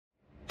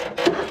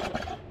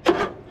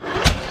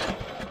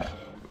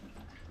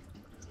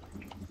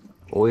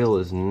Oil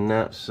is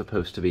not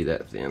supposed to be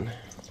that thin.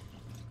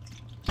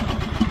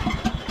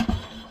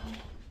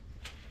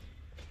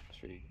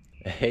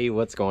 Hey,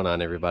 what's going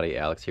on everybody?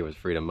 Alex here with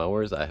Freedom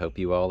Mowers. I hope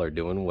you all are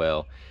doing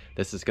well.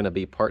 This is going to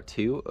be part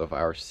 2 of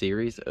our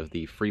series of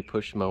the free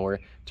push mower,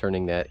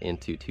 turning that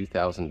into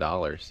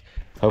 $2,000.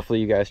 Hopefully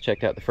you guys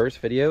checked out the first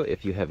video.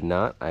 If you have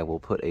not, I will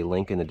put a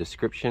link in the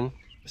description.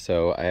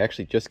 So I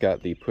actually just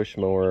got the push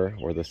mower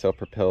or the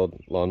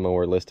self-propelled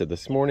lawnmower listed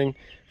this morning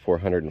for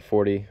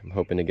 $140. I'm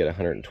hoping to get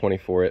 $120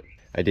 for it.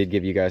 I did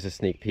give you guys a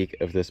sneak peek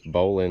of this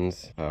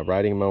Bolens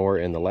riding mower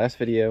in the last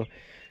video.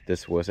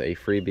 This was a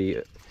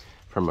freebie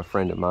from a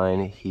friend of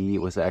mine. He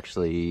was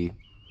actually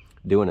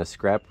doing a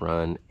scrap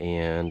run,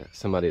 and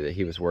somebody that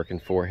he was working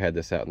for had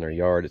this out in their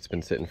yard. It's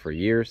been sitting for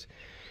years,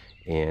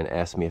 and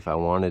asked me if I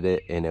wanted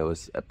it, and it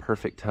was a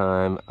perfect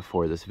time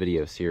for this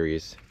video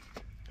series.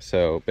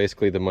 So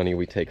basically the money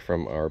we take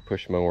from our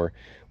push mower,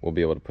 we'll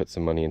be able to put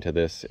some money into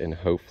this, and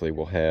hopefully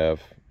we'll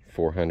have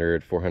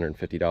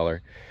 $450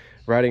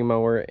 riding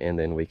mower, and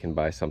then we can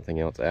buy something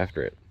else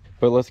after it.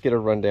 But let's get a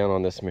rundown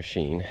on this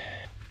machine.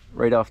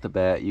 Right off the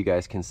bat, you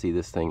guys can see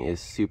this thing is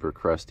super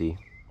crusty.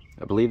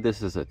 I believe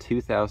this is a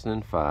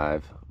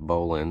 2005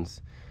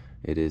 Bolens.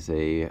 It is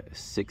a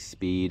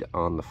 6-speed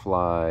on the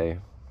fly,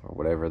 or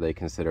whatever they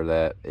consider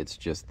that. It's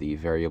just the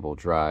variable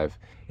drive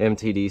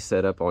MTD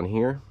setup on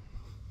here.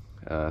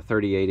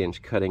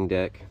 38-inch cutting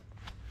deck.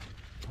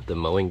 The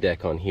mowing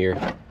deck on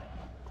here.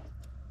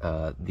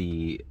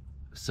 The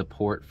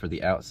support for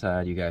the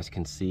outside, you guys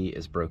can see,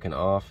 is broken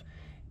off,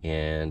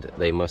 and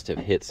they must have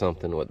hit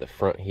something with the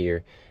front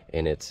here,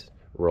 and it's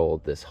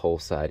rolled this whole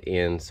side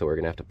in, so we're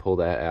gonna have to pull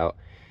that out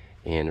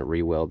and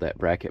re-weld that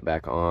bracket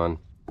back on.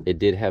 It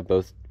did have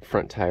both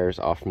front tires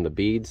off from the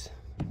beads.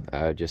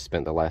 I just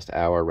spent the last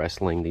hour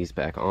wrestling these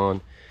back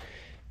on,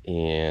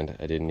 and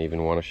I didn't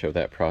even want to show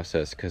that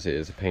process because it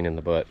is a pain in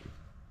the butt.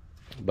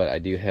 But I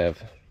do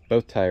have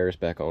both tires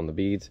back on the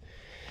beads,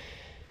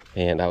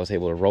 and I was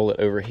able to roll it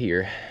over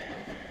here.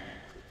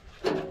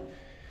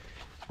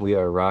 We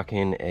are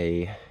rocking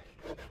a,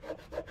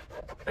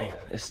 man,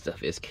 this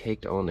stuff is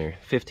caked on there,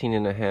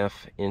 15.5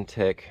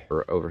 Intech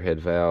or overhead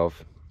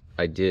valve.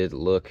 I did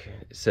look,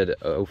 it said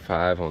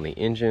 05 on the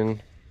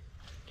engine.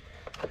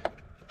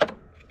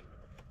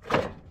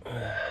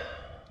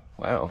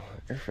 Wow,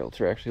 air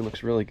filter actually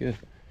looks really good.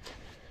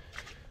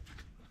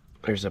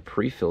 There's a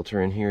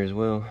pre-filter in here as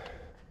well.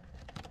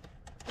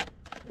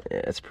 Yeah,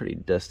 it's pretty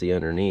dusty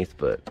underneath,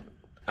 but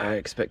I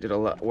expected a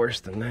lot worse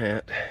than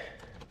that.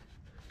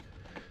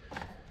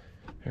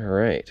 All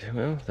right,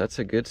 well, that's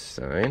a good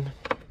sign.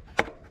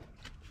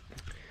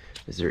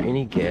 Is there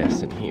any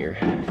gas in here?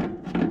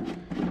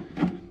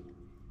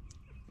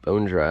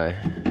 Bone dry.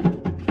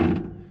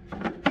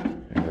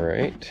 All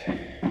right.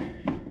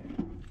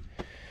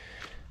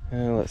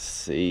 Let's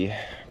see.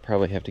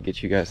 Probably have to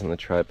get you guys on the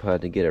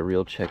tripod to get a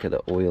real check of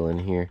the oil in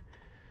here.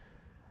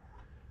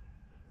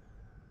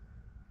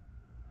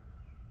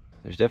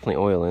 There's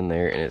definitely oil in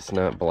there, and it's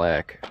not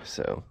black,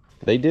 so.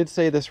 They did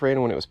say this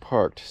ran when it was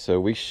parked, so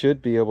we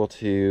should be able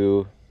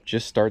to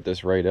just start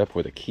this right up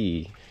with a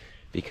key,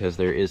 because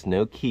there is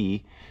no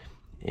key,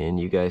 and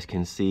you guys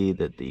can see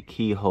that the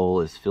keyhole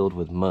is filled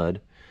with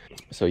mud.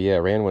 So yeah, it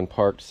ran when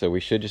parked, so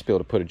we should just be able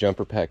to put a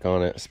jumper pack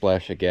on it,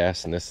 splash of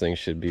gas, and this thing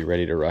should be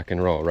ready to rock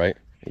and roll, right?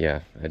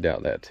 Yeah, I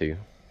doubt that too.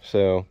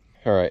 So,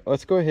 all right,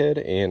 let's go ahead,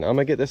 and I'm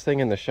gonna get this thing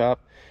in the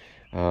shop.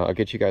 I'll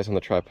get you guys on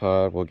the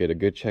tripod. We'll get a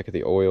good check of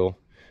the oil.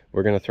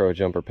 We're gonna throw a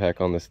jumper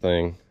pack on this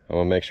thing. I'm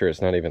gonna make sure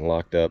it's not even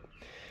locked up,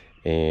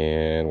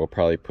 and we'll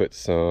probably put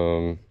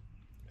some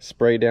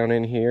spray down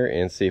in here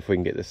and see if we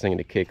can get this thing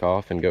to kick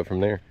off and go from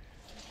there.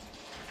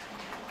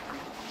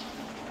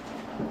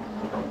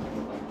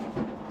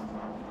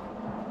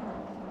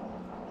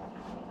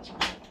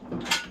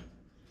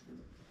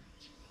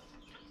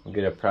 We'll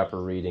get a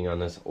proper reading on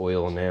this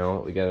oil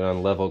now. We got it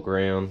on level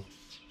ground.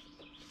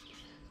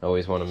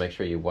 Always want to make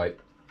sure you wipe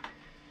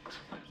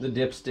the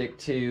dipstick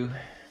too.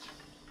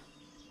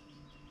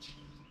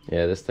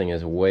 Yeah, this thing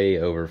is way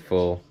over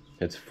full.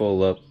 It's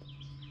full up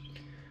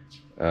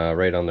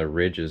right on the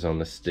ridges on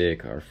the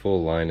stick. Our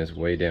full line is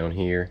way down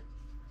here.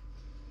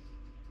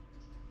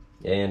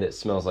 And it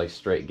smells like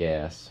straight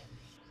gas.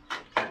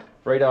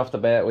 Right off the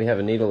bat, we have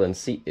a needle and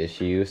seat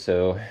issue.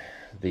 So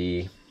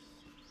the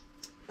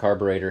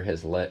carburetor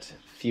has let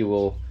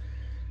fuel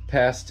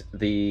past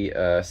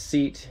the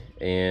seat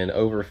and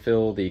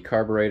overfill the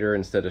carburetor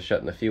instead of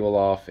shutting the fuel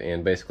off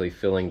and basically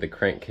filling the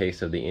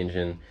crankcase of the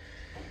engine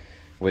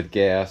with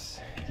gas.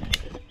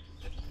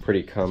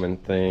 Pretty common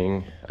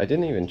thing. I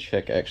didn't even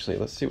check actually.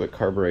 Let's see what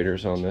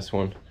carburetor's on this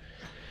one.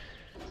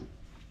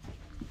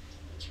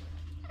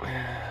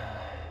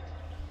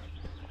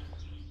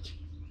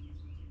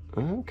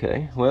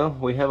 Okay, well,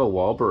 we have a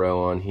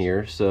Walboro on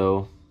here,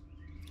 so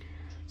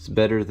it's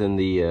better than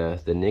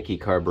the Nicky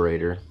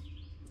carburetor.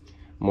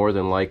 More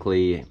than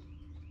likely,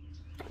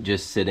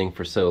 just sitting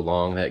for so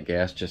long, that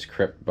gas just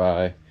crept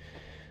by,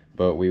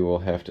 but we will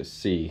have to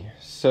see.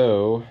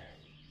 So,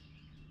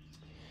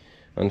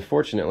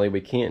 unfortunately,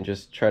 we can't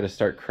just try to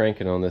start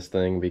cranking on this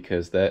thing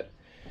because that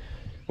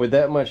With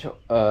that much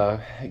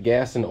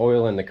gas and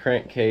oil in the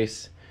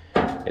crankcase,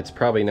 it's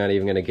probably not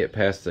even going to get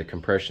past the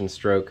compression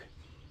stroke.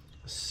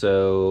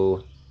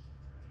 So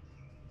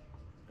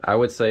I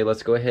would say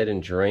let's go ahead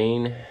and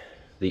drain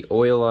the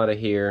oil out of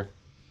here.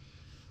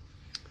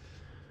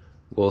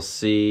 We'll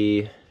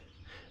see.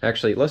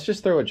 Actually, let's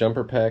just throw a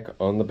jumper pack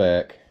on the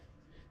back.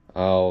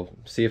 I'll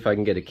see if I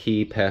can get a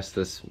key past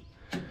this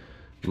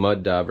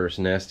mud dauber's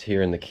nest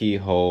here in the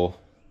keyhole.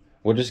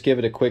 We'll just give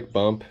it a quick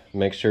bump,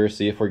 make sure,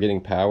 see if we're getting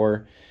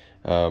power,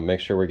 make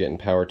sure we're getting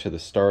power to the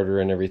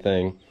starter and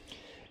everything,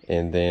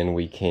 and then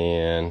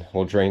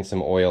we'll drain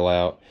some oil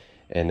out,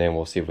 and then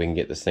we'll see if we can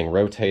get this thing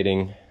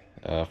rotating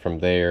from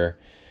there.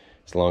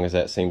 As long as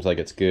that seems like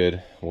it's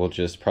good, we'll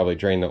just probably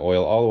drain the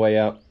oil all the way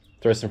out,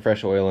 throw some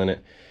fresh oil in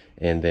it,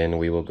 and then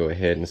we will go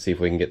ahead and see if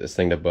we can get this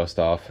thing to bust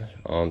off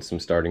on some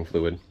starting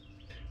fluid.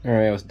 All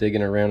right, I was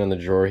digging around in the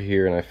drawer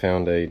here and I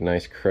found a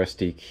nice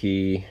crusty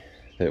key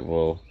that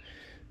will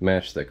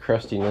match the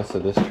crustiness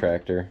of this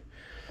tractor.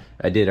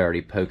 I did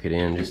already poke it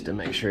in just to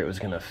make sure it was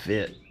gonna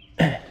fit.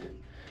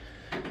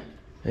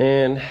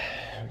 And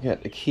we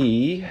got the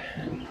key.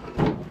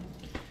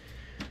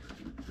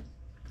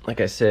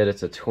 Like I said,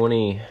 it's a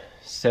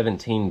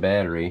 2017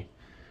 battery.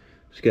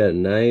 It's got a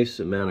nice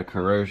amount of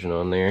corrosion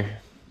on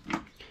there.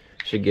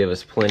 Should give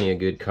us plenty of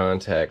good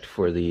contact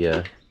for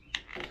the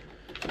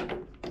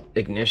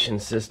ignition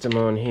system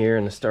on here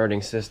and the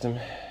starting system.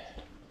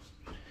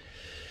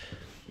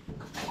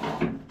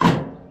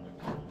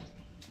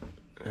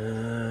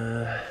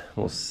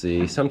 We'll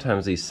see.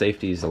 Sometimes these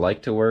safeties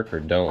like to work or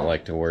don't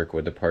like to work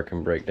with the park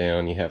and brake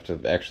down. You have to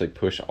actually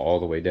push all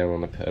the way down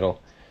on the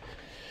pedal.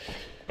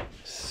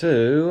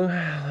 So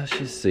let's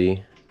just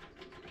see.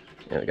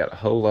 Yeah, we got a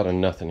whole lot of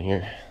nothing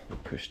here.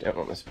 Push down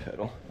on this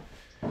pedal.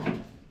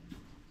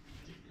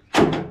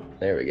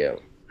 There we go.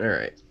 All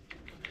right.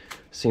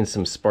 Seen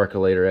some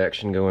sparkulator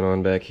action going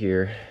on back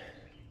here.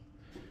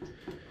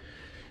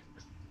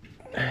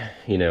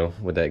 You know,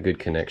 with that good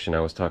connection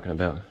I was talking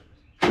about.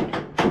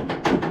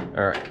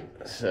 All right,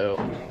 so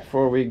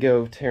before we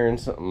go tearing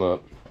something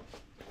up,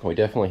 we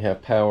definitely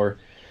have power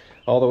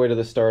all the way to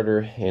the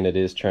starter, and it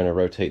is trying to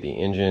rotate the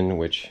engine,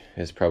 which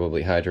is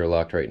probably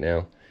hydro-locked right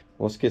now.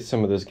 Let's get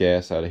some of this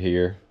gas out of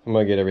here. I'm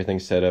gonna get everything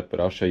set up, but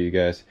I'll show you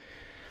guys,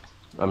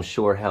 I'm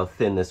sure, how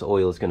thin this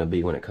oil is gonna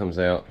be when it comes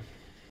out.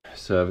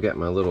 So I've got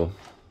my little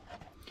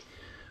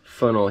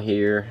funnel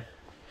here.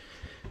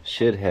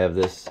 Should have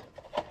this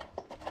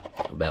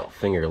about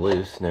finger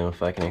loose now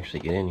if I can actually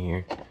get in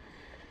here.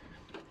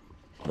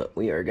 But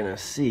we are gonna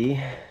see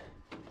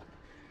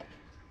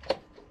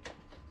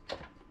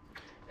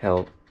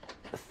how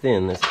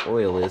thin this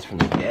oil is from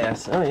the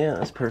gas. Oh yeah,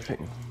 that's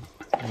perfect.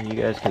 You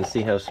guys can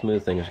see how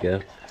smooth things go.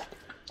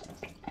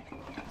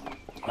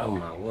 Oh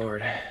my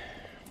lord.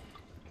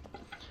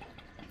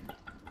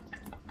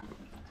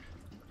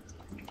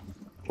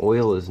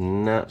 Oil is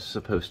not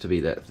supposed to be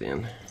that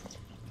thin.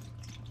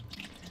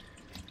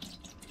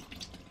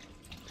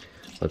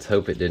 Let's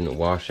hope it didn't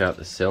wash out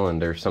the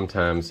cylinder.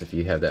 Sometimes if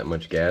you have that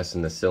much gas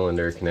in the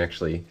cylinder, it can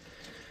actually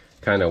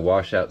kind of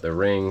wash out the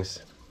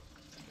rings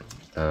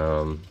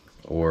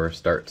or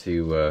start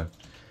to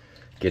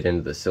get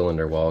into the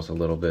cylinder walls a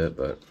little bit,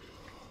 but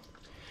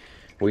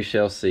we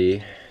shall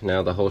see.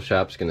 Now the whole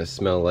shop's gonna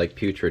smell like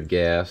putrid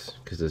gas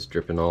because it's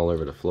dripping all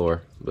over the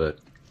floor, but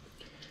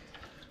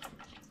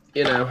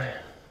you know,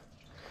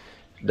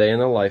 day in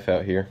the life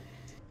out here.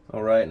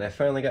 All right, and I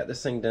finally got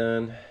this thing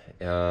done.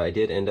 I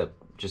did end up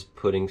just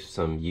putting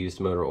some used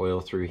motor oil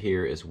through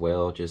here as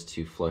well, just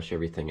to flush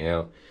everything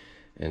out.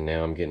 And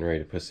now I'm getting ready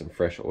to put some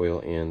fresh oil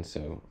in,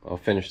 so I'll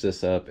finish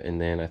this up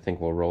and then I think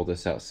we'll roll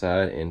this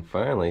outside and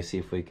finally see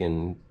if we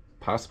can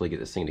possibly get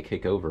this thing to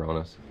kick over on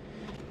us.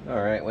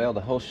 All right, well,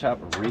 the whole shop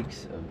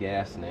reeks of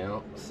gas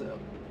now, so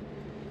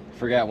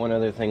forgot one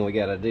other thing we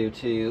gotta do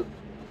too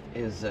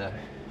is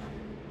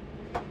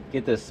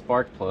get this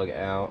spark plug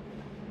out,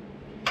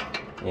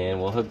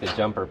 and we'll hook the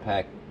jumper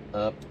pack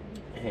up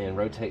and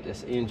rotate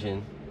this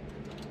engine.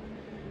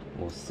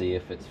 We'll see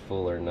if it's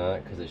full or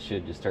not, because it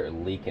should just start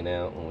leaking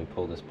out when we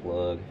pull this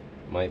plug.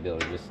 Might be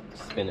able to just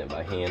spin it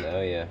by hand.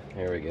 Oh yeah,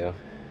 there we go. You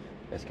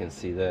guys can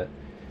see that.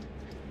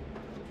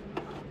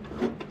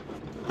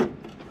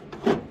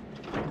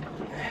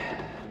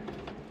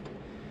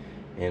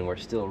 And we're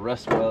still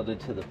rust welded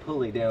to the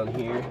pulley down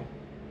here.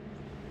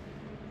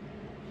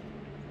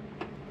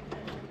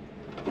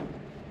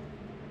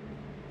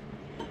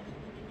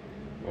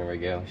 There we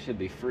go, should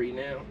be free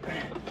now.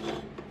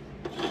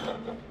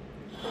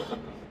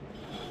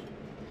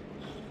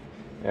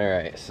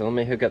 Alright, so let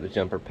me hook up the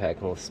jumper pack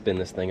and we'll spin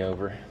this thing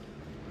over.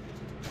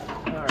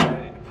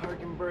 Alright,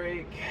 park and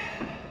brake.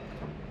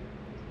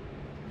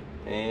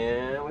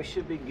 And we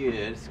should be good.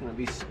 It's going to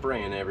be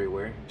spraying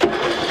everywhere. Oh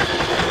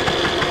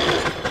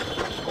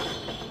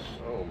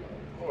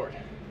my lord.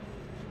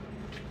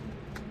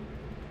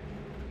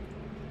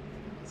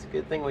 It's a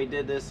good thing we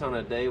did this on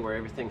a day where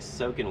everything's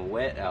soaking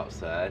wet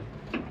outside.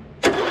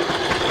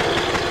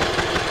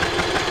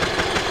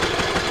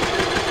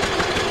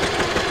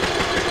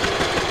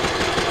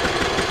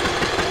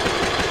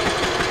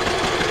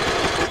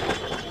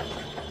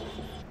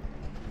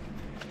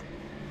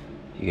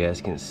 guys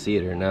can see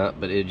it or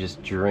not, but it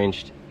just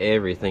drenched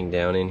everything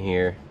down in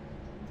here.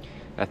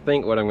 I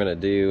think what I'm gonna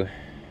do,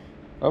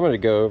 I'm gonna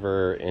go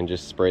over and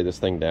just spray this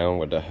thing down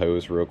with the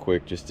hose real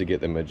quick just to get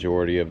the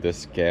majority of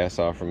this gas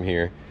off from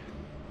here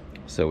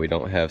so we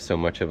don't have so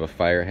much of a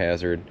fire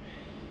hazard.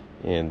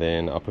 And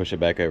then I'll push it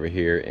back over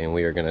here and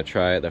we are gonna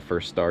try the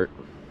first start.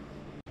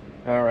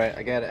 All right,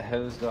 I got it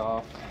hosed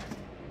off.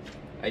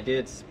 I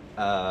did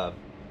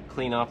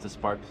clean off the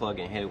spark plug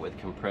and hit it with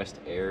compressed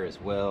air as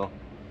well.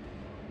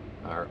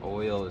 Our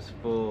oil is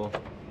full.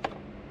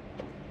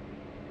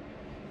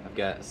 I've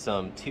got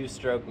some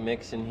 2-stroke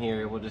mix in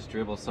here. We'll just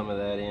dribble some of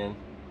that in.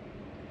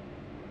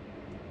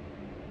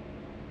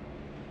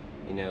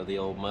 You know, the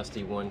old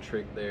musty one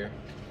trick there.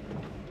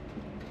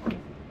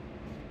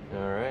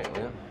 All right,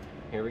 well,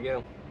 here we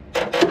go.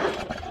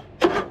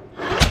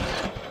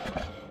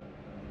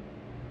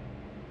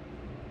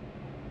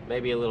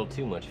 Maybe a little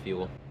too much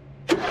fuel.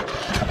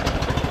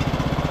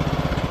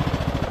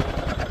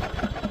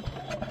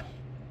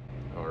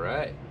 All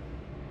right.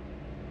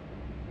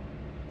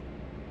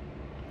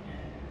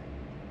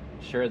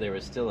 Sure, there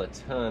was still a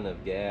ton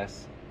of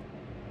gas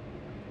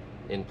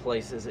in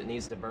places it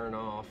needs to burn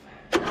off.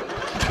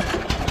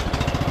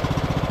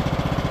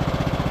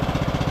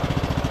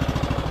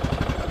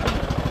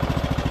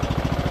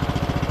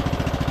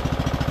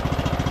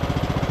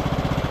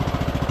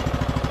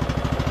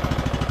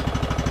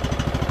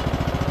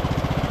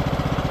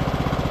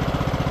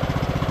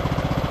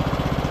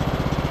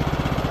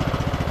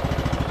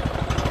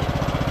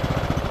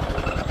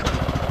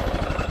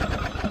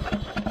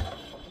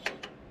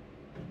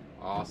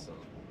 Awesome.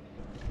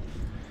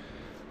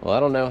 Well, I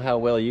don't know how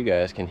well you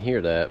guys can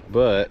hear that,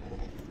 but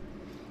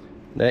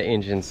that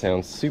engine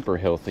sounds super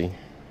healthy,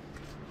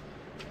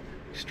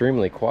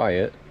 extremely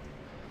quiet,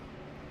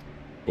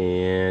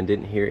 and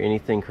didn't hear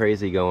anything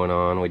crazy going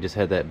on. We just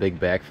had that big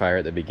backfire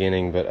at the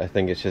beginning, but I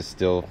think it's just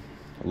still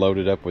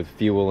loaded up with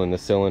fuel in the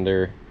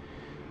cylinder.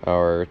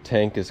 Our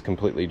tank is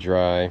completely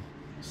dry,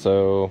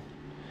 so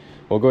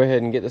we'll go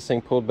ahead and get this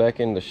thing pulled back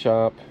in the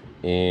shop,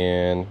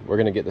 and we're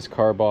gonna get this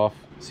carb off,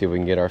 see if we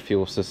can get our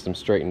fuel system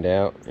straightened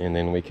out, and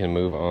then we can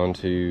move on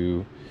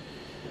to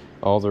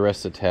all the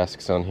rest of the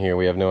tasks on here.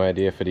 We have no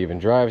idea if it even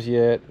drives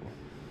yet.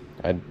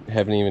 I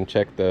haven't even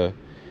checked the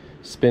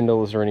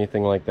spindles or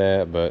anything like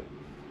that, but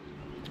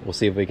we'll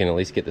see if we can at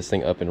least get this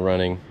thing up and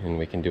running, and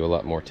we can do a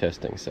lot more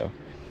testing. So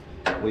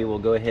we will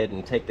go ahead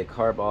and take the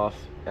carb off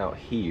out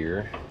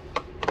here,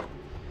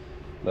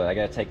 but I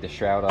gotta take the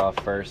shroud off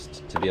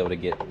first to be able to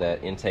get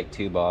that intake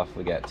tube off.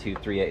 We got 2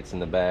 3/8 in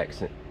the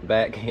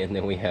back, and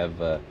then we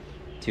have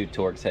 2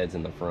 Torx heads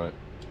in the front.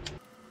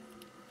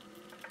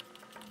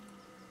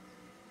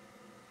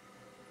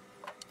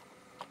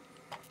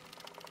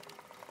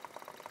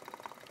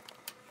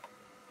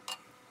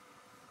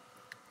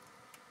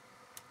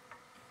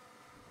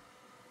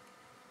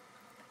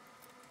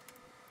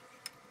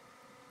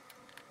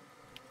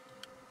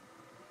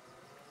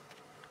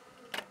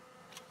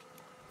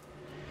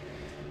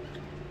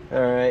 All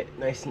right,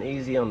 nice and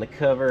easy on the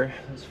cover.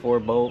 Those 4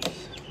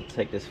 bolts. We'll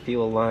take this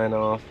fuel line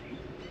off.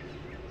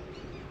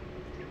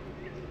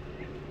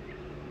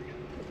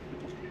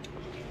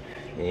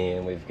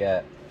 And we've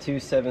got 2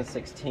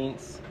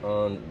 7/16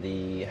 on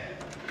the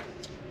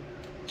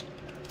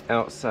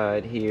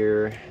outside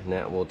here, and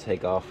that will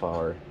take off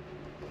our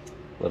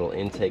little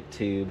intake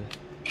tube.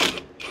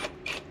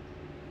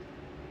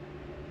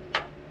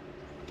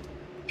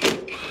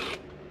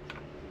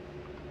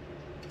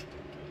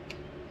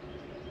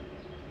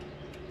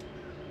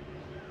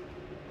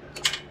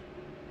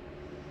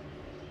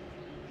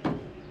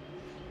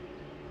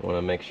 I want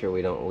to make sure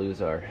we don't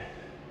lose our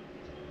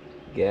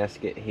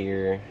gasket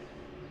here.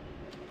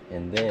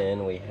 And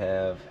then we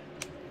have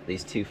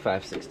these 2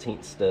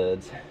 5/16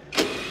 studs.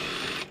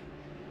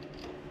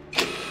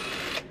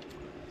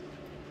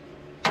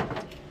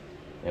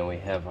 And we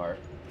have our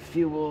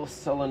fuel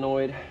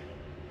solenoid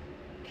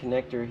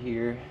connector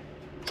here.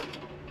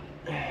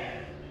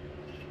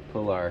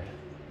 Pull our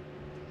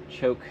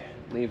choke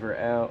lever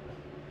out.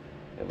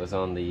 It was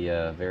on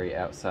the very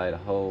outside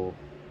hole.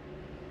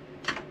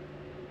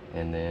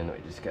 And then we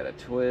just got a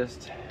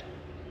twist.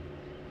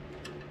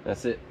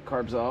 That's it,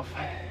 carb's off.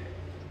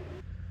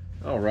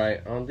 All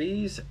right, on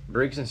these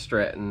Briggs &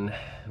 Stratton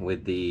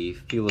with the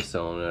fuel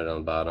solenoid on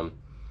the bottom,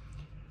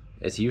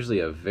 it's usually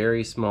a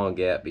very small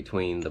gap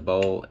between the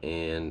bowl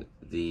and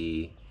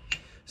the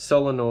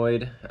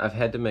solenoid. I've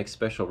had to make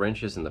special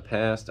wrenches in the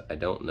past. I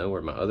don't know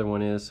where my other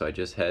one is, so I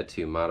just had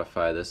to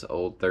modify this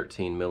old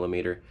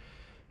 13mm.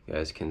 You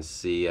guys can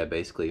see I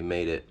basically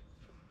made it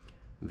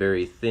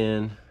very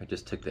thin. I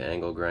just took the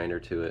angle grinder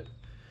to it,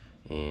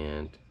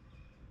 and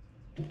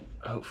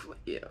hopefully,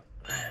 yeah,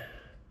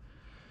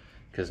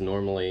 because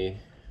normally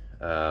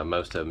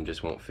most of them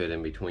just won't fit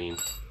in between.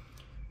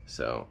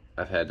 So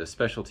I've had to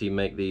specialty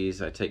make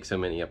these. I take so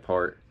many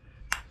apart.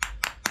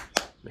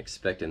 I'm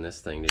expecting this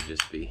thing to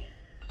just be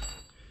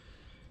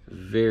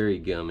very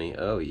gummy.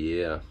 Oh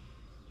yeah.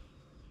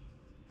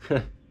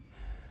 Can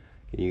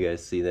you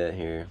guys see that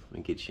here? Let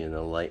me get you in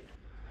the light.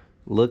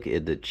 Look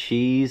at the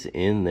cheese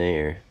in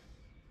there.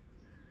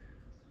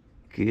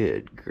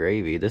 Good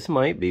gravy. This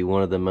might be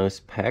one of the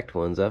most packed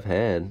ones I've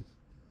had.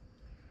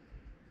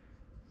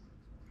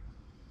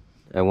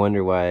 I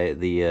wonder why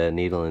the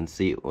needle and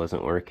seat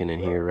wasn't working in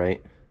here,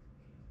 right?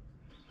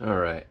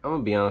 Alright, I'm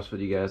gonna be honest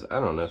with you guys. I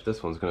don't know if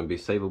this one's gonna be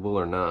savable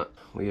or not.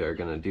 We are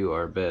gonna do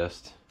our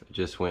best. I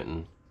just went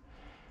and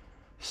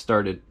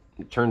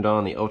turned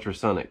on the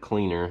ultrasonic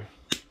cleaner.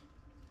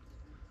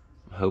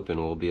 I'm hoping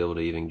we'll be able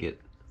to even get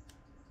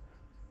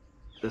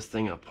this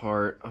thing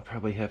apart. I'll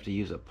probably have to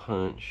use a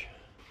punch.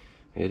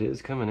 It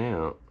is coming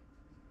out.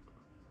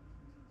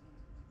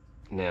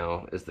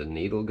 Now, is the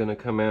needle gonna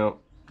come out?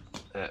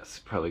 That's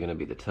probably gonna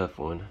be the tough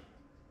one.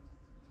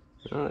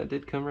 Oh, that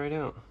did come right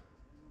out.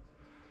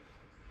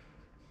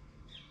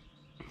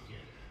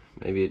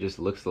 Maybe it just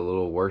looks a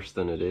little worse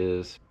than it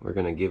is. We're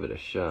gonna give it a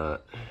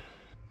shot.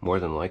 More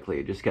than likely,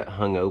 it just got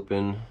hung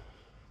open.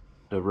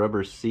 The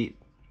rubber seat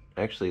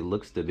actually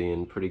looks to be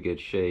in pretty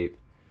good shape.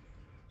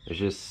 There's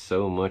just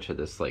so much of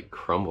this like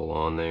crumble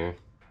on there.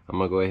 I'm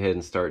gonna go ahead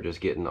and start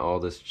just getting all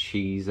this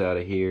cheese out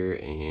of here,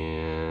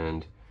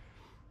 and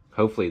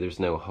hopefully there's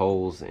no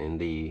holes in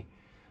the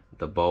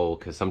bowl,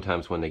 because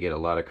sometimes when they get a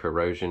lot of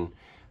corrosion,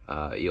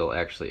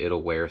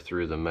 it'll wear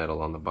through the metal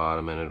on the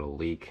bottom and it'll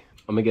leak.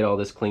 I'm gonna get all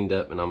this cleaned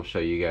up and I'm gonna show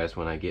you guys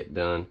when I get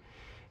done,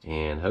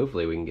 and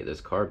hopefully we can get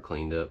this carb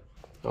cleaned up.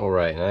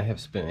 Alright, and I have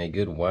spent a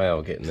good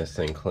while getting this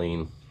thing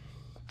clean.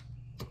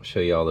 I'll show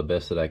you all the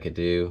best that I could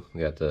do.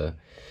 We got the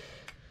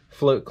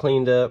float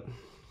cleaned up.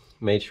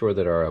 Made sure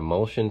that our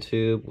emulsion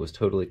tube was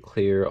totally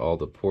clear, all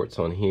the ports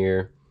on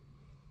here.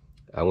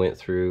 I went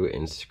through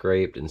and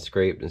scraped and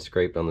scraped and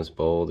scraped on this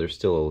bowl. There's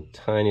still a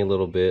tiny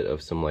little bit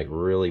of some like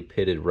really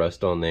pitted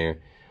rust on there.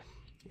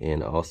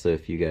 And also,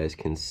 if you guys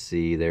can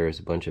see, there's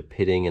a bunch of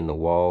pitting in the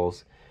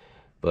walls.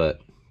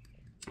 But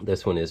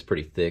this one is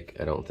pretty thick.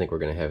 I don't think we're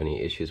gonna have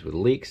any issues with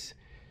leaks.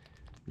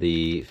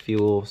 The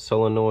fuel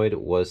solenoid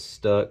was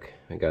stuck.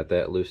 I got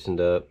that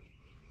loosened up.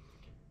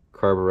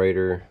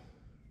 Carburetor.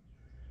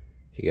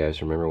 If you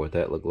guys remember what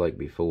that looked like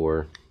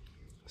before,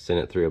 sent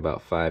it through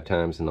about 5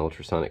 times in the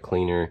ultrasonic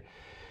cleaner,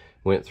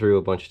 went through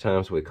a bunch of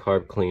times with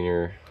carb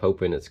cleaner,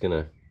 hoping it's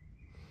gonna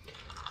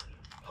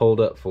hold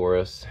up for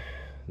us.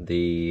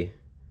 The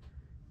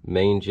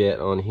main jet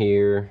on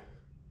here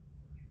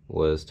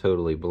was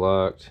totally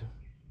blocked.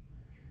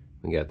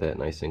 We got that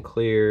nice and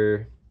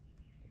clear.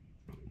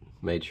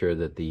 Made sure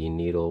that the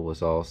needle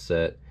was all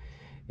set,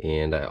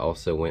 and I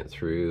also went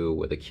through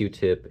with a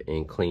Q-tip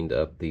and cleaned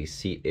up the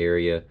seat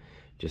area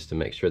just to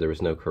make sure there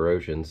was no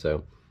corrosion.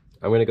 So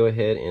I'm going to go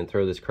ahead and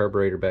throw this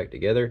carburetor back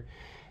together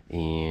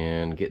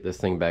and get this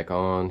thing back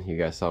on. You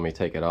guys saw me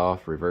take it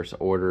off, reverse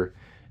order,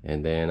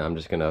 and then I'm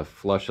just going to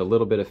flush a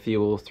little bit of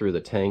fuel through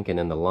the tank and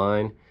in the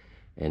line,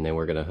 and then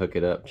we're going to hook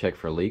it up, check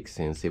for leaks,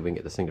 and see if we can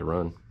get this thing to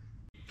run.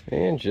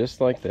 And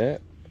just like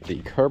that, the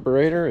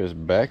carburetor is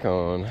back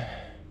on.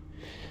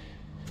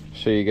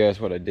 Show you guys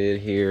what I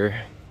did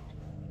here.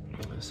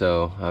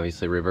 So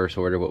obviously reverse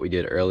order what we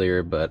did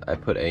earlier, but I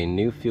put a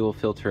new fuel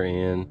filter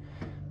in,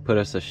 put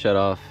us a shut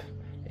off,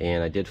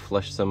 and I did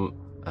flush some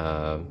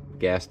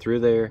gas through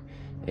there,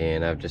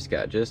 and I've just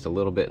got just a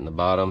little bit in the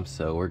bottom.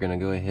 So we're gonna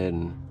go ahead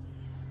and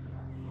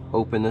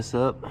open this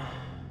up,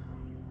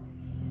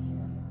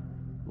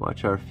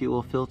 watch our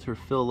fuel filter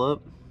fill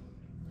up.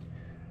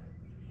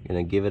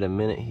 Gonna give it a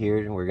minute here,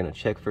 and we're gonna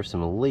check for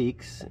some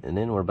leaks, and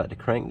then we're about to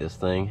crank this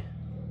thing.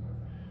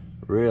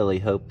 Really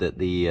hope that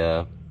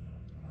the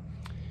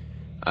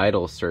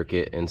idle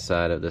circuit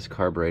inside of this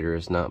carburetor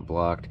is not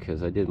blocked,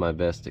 because I did my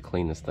best to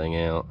clean this thing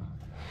out.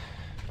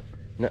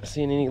 Not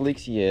seeing any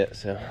leaks yet,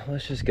 so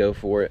let's just go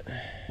for it.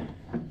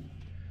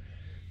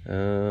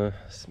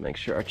 Let's make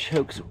sure our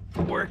choke's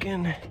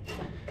working.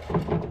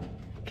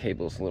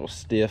 Cable's a little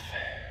stiff.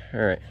 All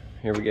right,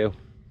 here we go.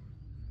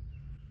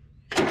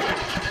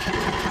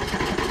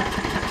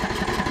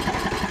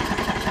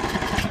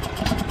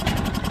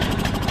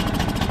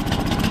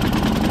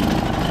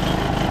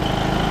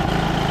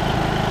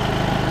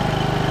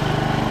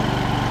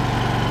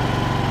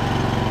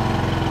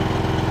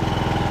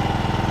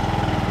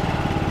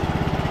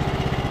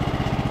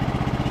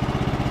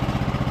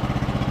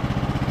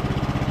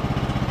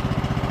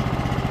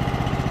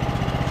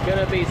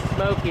 Gonna be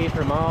smoky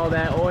from all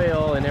that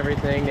oil and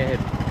everything that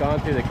had gone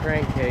through the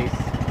crankcase,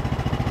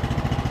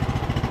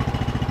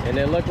 and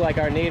it looked like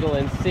our needle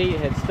and seat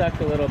had stuck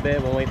a little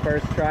bit when we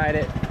first tried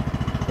it.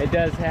 It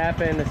does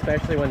happen,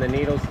 especially when the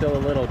needle's still a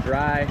little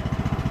dry,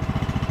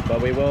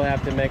 but we will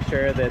have to make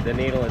sure that the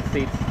needle and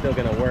seat's still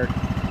gonna work.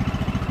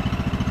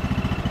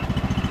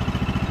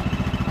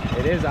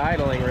 It is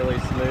idling really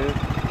smooth.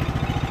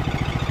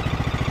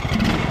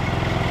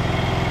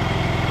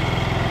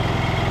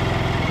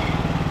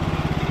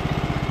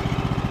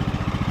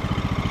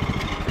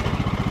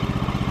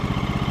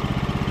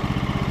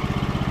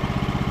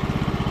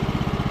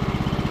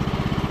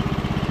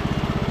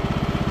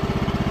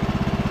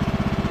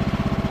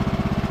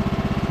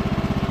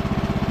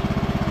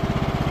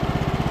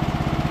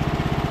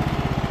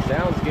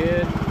 Sounds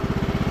good.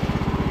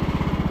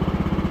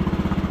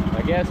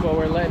 I guess while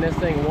we're letting this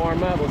thing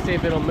warm up, we'll see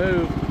if it'll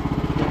move.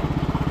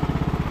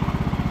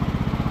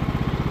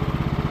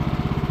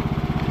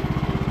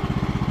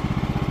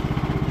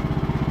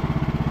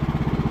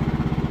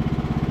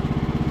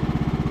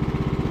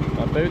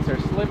 Boots are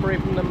slippery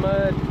from the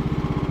mud.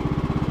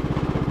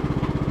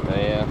 Oh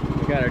yeah,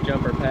 we got our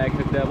jumper pack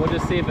hooked up. We'll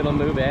just see if it'll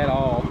move at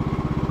all.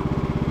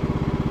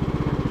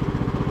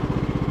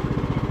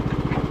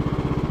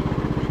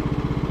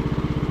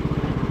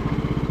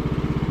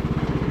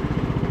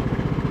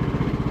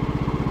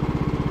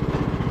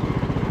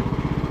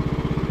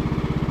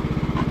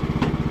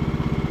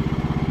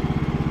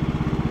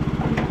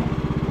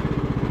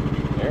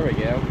 There we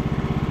go.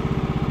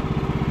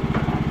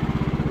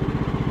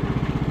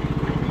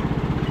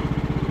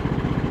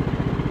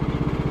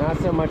 Not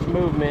so much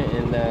movement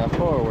in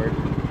forward.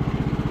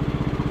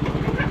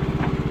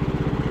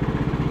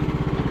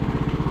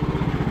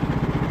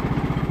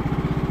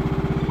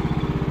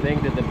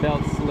 Think that the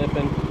belt's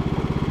slipping.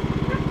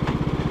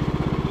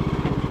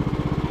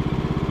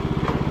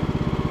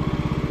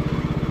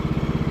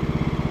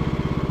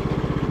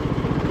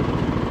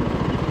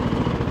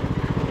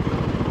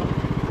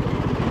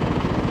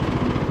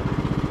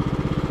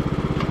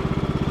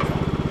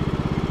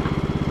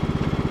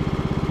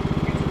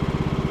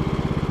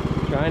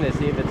 Trying to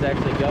see if it's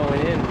actually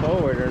going in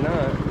forward or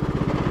not.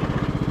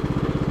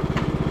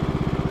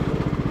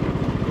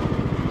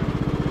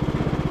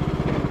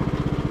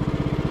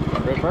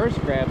 Reverse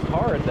grab's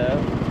hard though.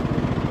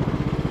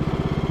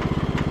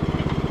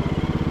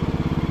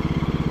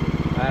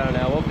 I don't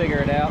know, we'll figure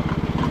it out.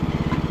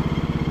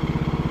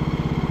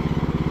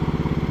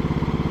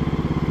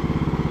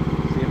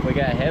 See if we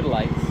got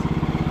headlights.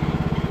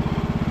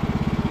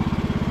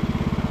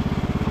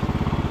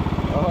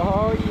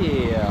 Oh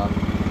yeah.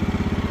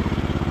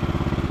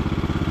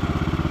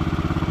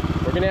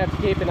 We're gonna have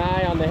to keep an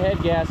eye on the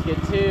head gasket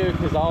too,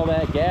 because all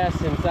that gas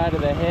inside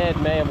of the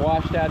head may have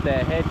washed out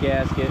that head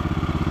gasket.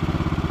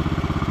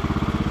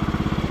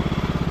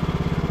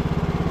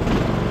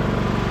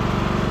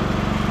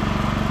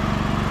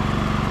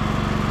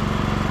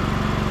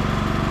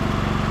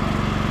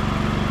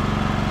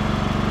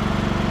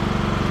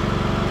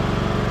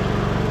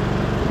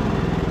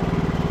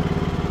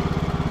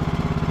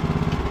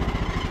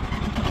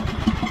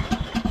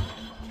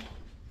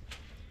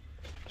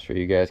 Sure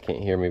you guys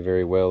can't hear me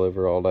very well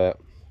over all that,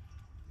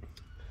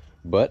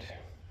 but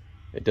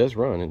it does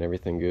run and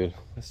everything good.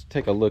 Let's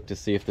take a look to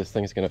see if this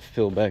thing's gonna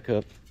fill back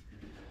up.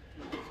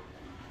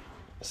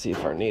 See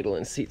if our needle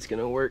and seat's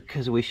gonna work,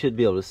 because we should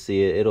be able to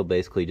see it. It'll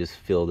basically just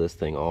fill this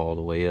thing all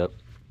the way up.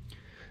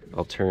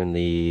 I'll turn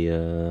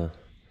the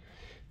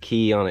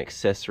key on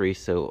accessory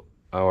so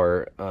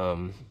our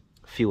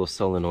fuel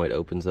solenoid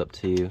opens up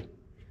too.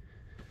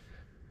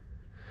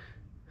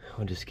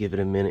 We'll just give it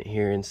a minute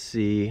here and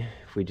see.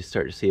 If we just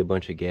start to see a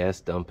bunch of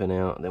gas dumping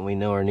out, then we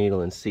know our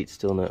needle and seat's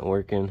still not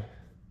working.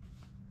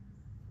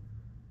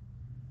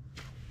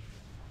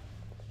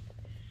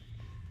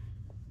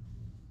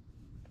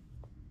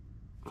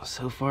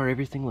 So far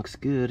everything looks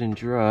good and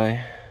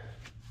dry.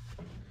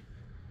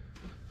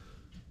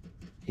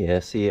 Yeah,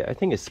 see, I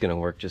think it's gonna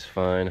work just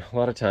fine. A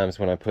lot of times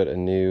when I put a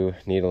new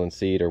needle and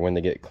seat, or when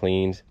they get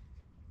cleaned,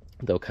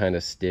 they'll kind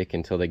of stick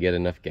until they get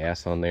enough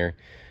gas on there.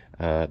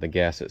 The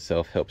gas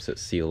itself helps it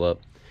seal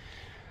up,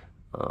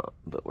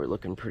 but we're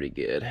looking pretty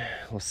good.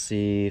 We'll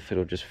see if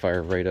it'll just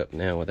fire right up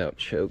now without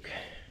choke.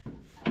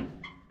 Oh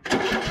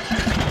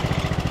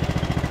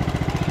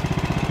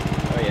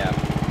yeah.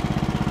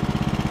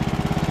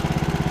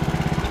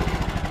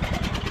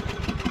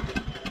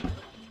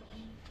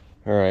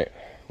 All right,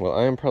 well,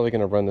 I am probably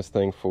gonna run this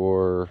thing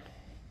for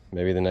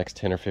maybe the next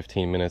 10 or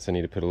 15 minutes. I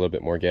need to put a little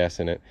bit more gas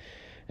in it,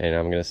 and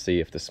I'm gonna see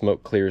if the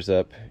smoke clears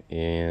up,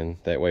 and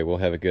that way we'll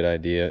have a good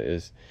idea,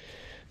 is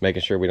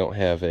making sure we don't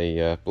have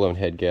a blown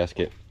head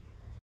gasket.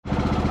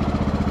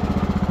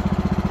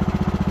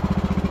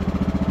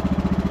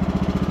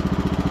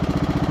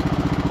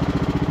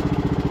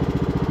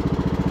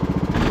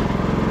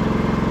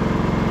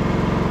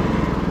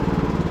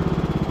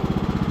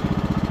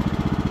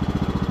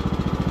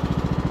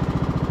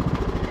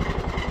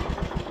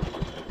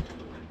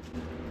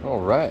 All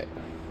right,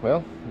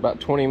 well, about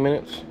 20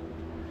 minutes,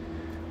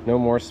 no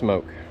more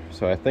smoke.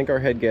 So I think our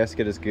head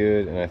gasket is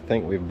good, and I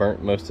think we've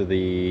burnt most of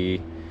the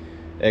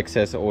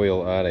excess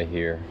oil out of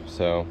here.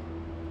 So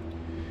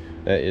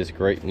that is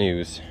great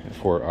news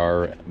for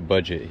our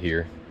budget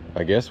here.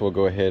 I guess we'll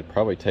go ahead,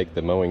 probably take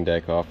the mowing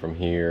deck off from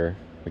here.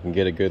 We can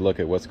get a good look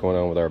at what's going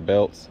on with our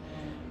belts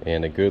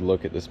and a good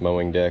look at this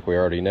mowing deck. We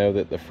already know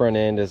that the front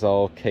end is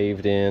all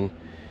caved in,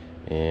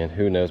 and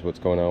who knows what's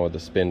going on with the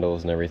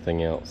spindles and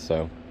everything else.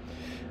 So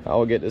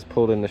I'll get this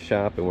pulled in the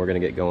shop and we're gonna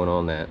get going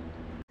on that.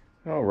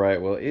 All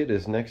right, well, it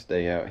is next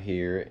day out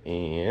here,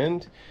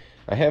 and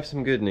I have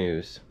some good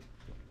news.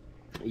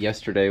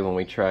 Yesterday when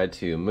we tried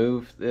to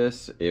move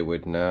this, it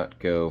would not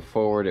go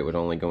forward, it would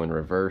only go in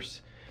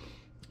reverse.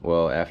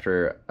 Well,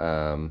 after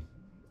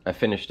I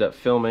finished up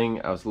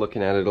filming, I was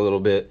looking at it a little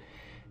bit,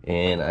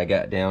 and I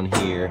got down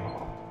here,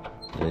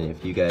 and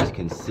if you guys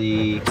can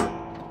see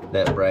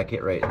that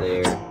bracket right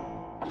there,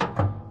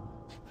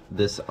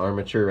 this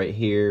armature right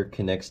here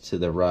connects to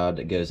the rod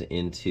that goes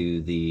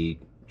into the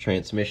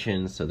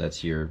transmission, so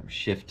that's your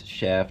shift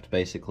shaft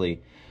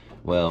basically.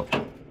 Well,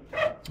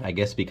 I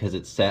guess because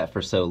it sat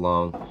for so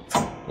long,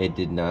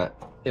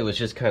 it was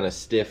just kind of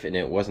stiff and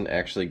it wasn't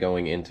actually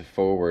going into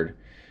forward.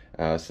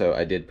 So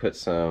I did put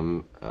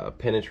some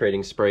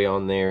penetrating spray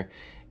on there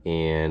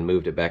and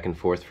moved it back and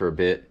forth for a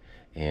bit,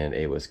 and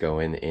it was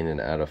going in and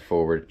out of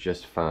forward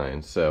just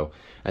fine. So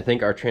I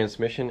think our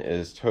transmission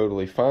is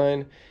totally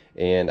fine,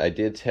 and I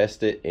did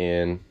test it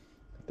in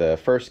the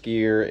first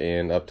gear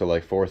and up to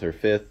like 4th or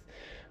 5th.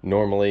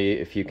 Normally,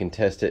 if you can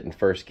test it in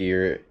first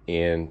gear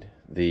and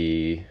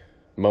the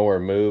mower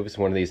moves,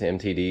 one of these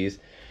MTDs,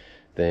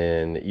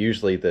 then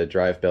usually the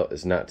drive belt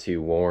is not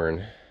too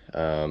worn.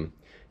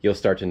 You'll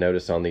start to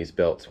notice on these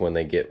belts when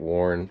they get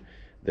worn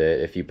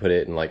that if you put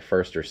it in like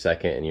 1st or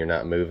 2nd and you're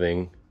not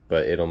moving,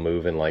 but it'll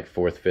move in like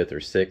 4th, 5th, or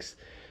 6th,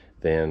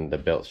 then the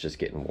belt's just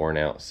getting worn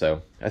out.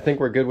 So I think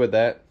we're good with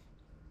that.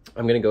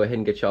 I'm gonna go ahead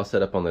and get y'all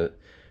set up on the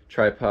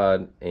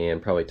tripod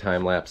and probably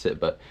time lapse it,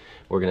 but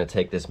we're gonna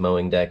take this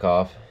mowing deck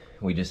off.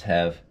 We just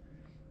have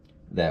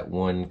that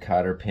one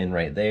cotter pin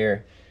right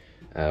there.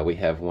 We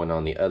have one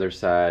on the other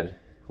side.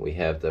 We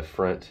have the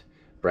front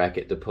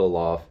bracket to pull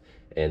off,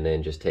 and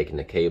then just taking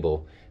the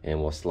cable, and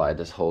we'll slide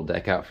this whole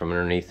deck out from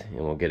underneath and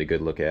we'll get a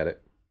good look at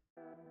it.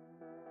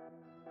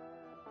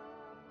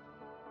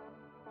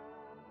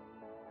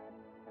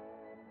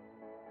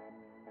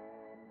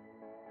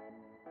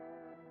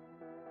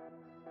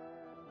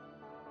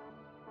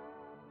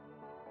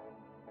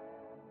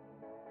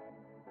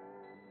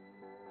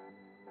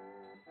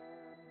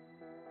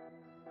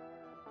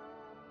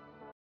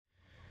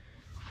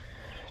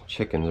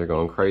 Chickens are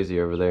going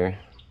crazy over there.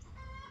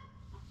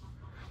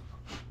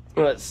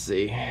 Let's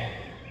see.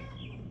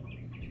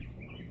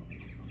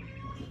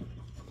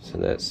 So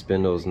that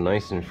spindle's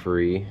nice and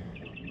free.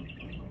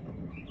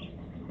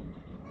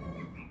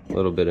 A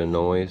little bit of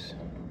noise.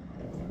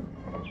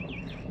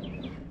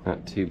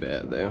 Not too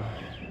bad though.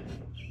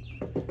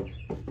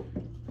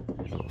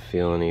 Don't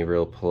feel any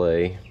real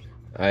play.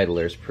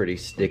 Idler's pretty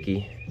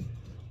sticky.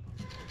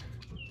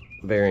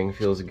 Bearing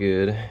feels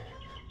good.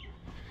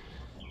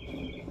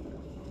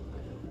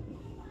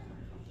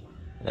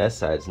 That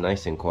side's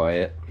nice and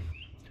quiet.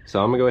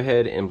 So I'm gonna go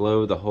ahead and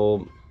blow the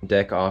whole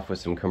deck off with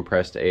some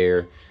compressed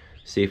air,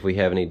 see if we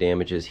have any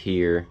damages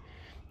here,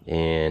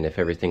 and if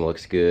everything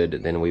looks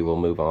good, then we will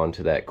move on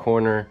to that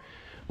corner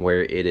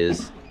where it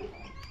is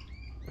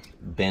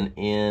bent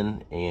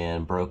in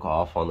and broke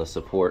off on the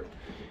support,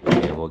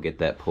 and we'll get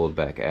that pulled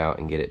back out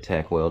and get it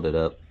tack welded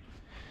up.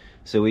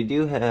 So we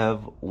do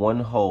have one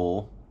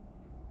hole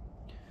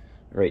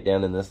right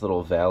down in this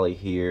little valley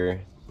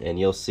here, and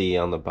you'll see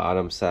on the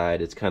bottom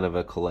side it's kind of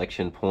a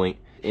collection point.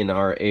 In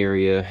our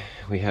area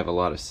we have a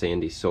lot of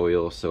sandy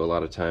soil, so a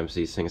lot of times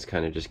these things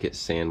kind of just get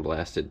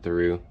sandblasted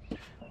through.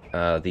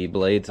 The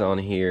blades on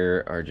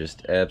here are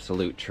just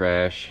absolute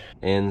trash.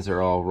 Ends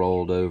are all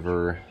rolled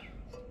over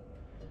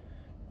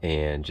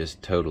and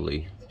just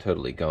totally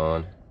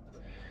gone.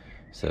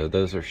 So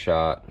those are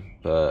shot,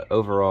 but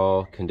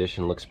overall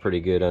condition looks pretty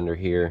good under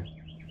here.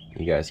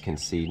 You guys can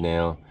see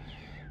now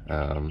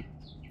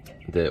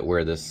that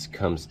where this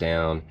comes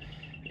down,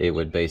 it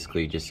would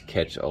basically just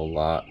catch a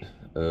lot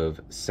of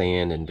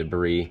sand and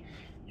debris,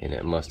 and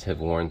it must have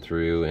worn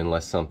through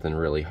unless something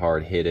really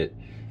hard hit it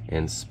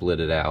and split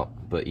it out.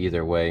 But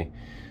either way,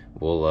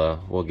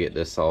 we'll get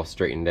this all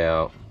straightened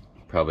out,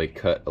 probably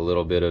cut a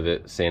little bit of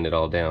it, sand it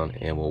all down,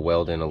 and we'll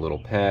weld in a little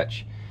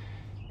patch.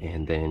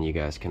 And then you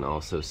guys can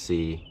also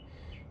see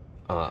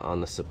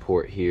on the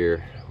support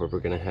here where we're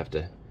gonna have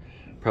to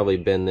probably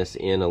bend this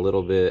in a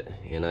little bit,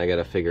 and I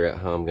gotta figure out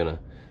how I'm gonna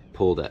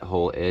pull that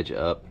whole edge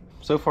up.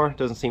 So far it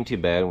doesn't seem too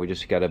bad. We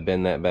just gotta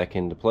bend that back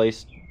into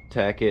place,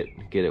 tack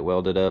it, get it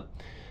welded up,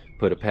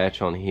 put a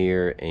patch on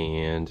here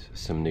and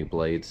some new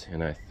blades,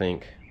 and I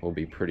think we'll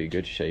be pretty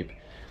good shape.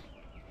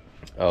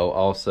 Oh,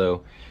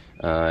 also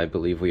I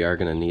believe we are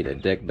gonna need a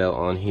deck belt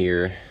on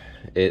here.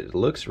 It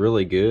looks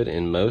really good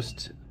in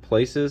most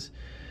places,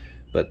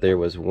 but there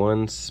was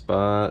one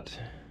spot,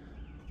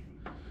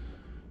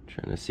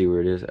 trying to see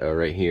where it is. Oh,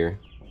 right here.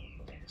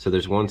 So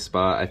there's one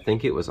spot, I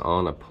think it was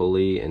on a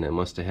pulley and it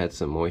must have had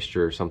some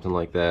moisture or something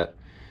like that.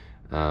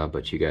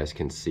 But you guys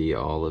can see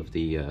all of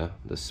the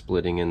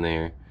splitting in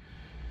there.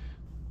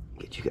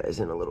 Get you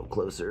guys in a little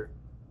closer.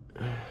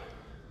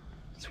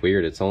 It's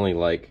weird, it's only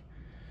like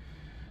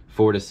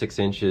 4 to 6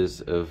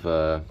 inches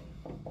of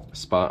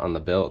spot on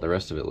the belt. The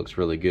rest of it looks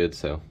really good,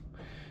 so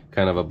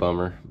kind of a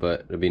bummer,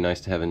 but it'd be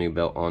nice to have a new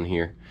belt on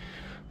here.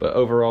 But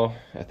overall,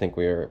 I think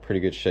we are in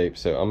pretty good shape.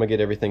 So I'm gonna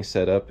get everything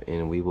set up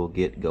and we will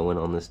get going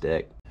on this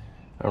deck.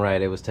 All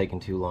right, it was taking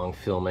too long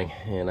filming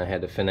and I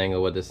had to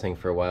finagle with this thing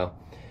for a while,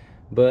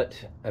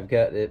 but I've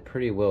got it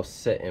pretty well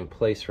set in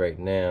place right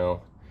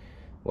now.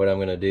 What I'm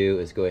gonna do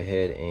is go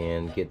ahead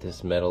and get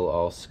this metal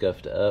all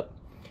scuffed up,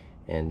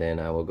 and then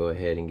I will go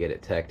ahead and get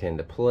it tacked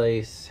into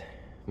place,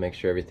 make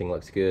sure everything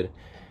looks good,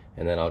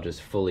 and then I'll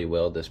just fully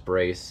weld this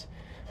brace.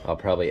 I'll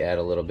probably add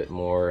a little bit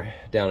more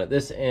down at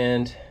this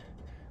end.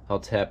 I'll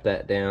tap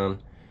that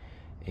down,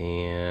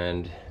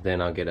 and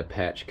then I'll get a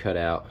patch cut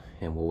out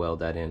and we'll weld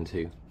that in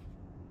too.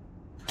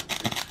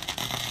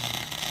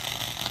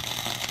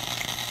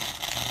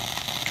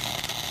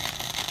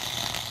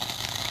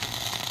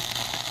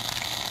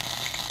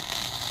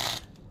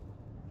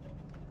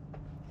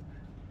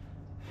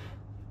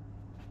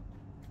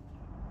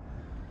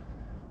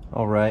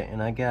 All right,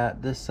 and I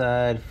got this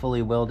side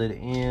fully welded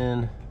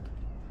in.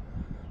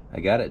 I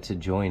got it to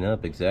join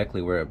up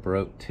exactly where it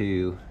broke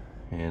too,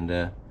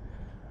 and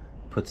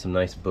put some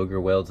nice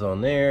booger welds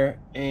on there.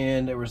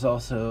 And there was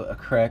also a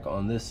crack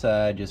on this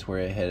side just where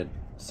it had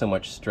so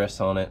much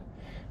stress on it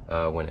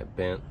when it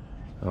bent.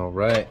 All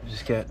right,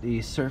 just got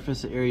the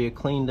surface area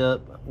cleaned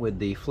up with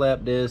the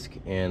flap disc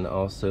and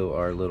also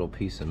our little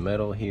piece of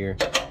metal here.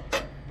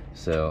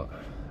 So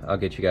I'll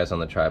get you guys on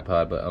the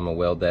tripod, but I'm gonna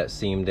weld that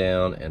seam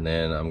down and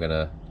then I'm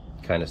gonna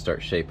kind of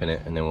start shaping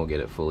it, and then we'll get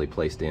it fully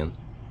placed in.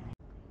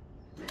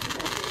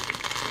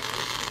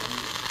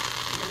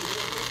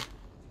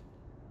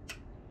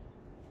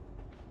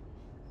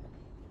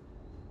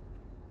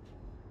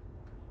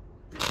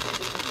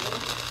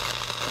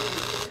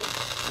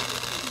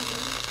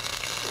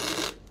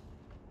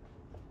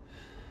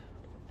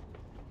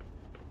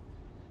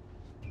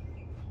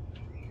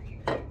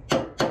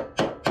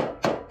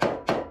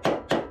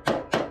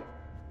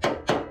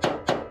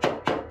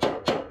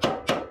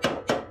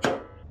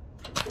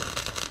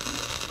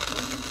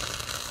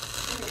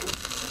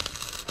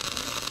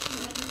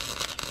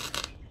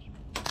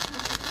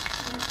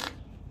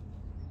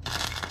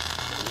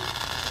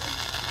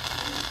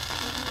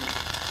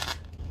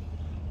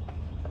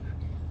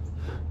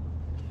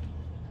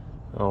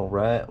 All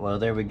right, well,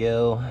 there we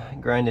go.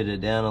 Grinded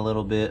it down a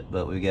little bit,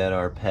 but we got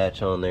our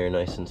patch on there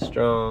nice and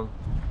strong.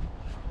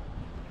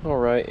 All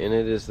right, and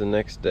it is the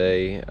next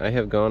day. I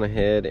have gone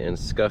ahead and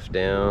scuffed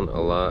down a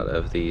lot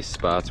of the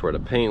spots where the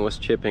paint was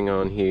chipping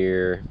on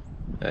here.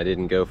 I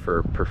didn't go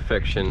for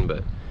perfection,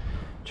 but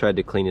tried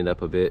to clean it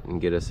up a bit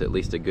and get us at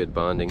least a good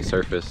bonding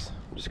surface.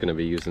 I'm just gonna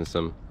be using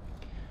some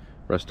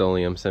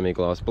Rust-Oleum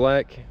semi-gloss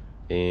black,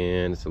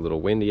 and it's a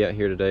little windy out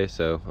here today,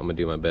 so I'm gonna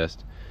do my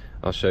best.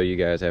 I'll show you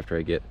guys after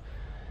I get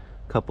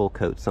couple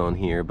coats on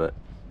here, but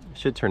it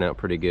should turn out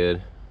pretty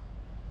good.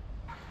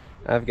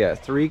 I've got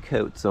 3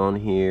 coats on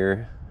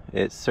here.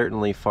 It's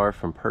certainly far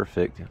from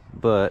perfect,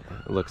 but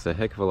it looks a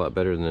heck of a lot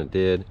better than it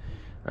did.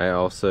 I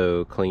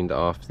also cleaned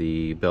off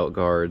the belt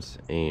guards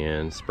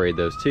and sprayed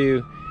those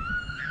too.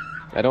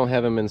 I don't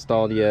have them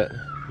installed yet,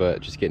 but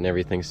just getting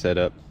everything set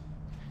up.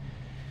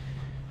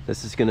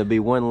 This is going to be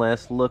one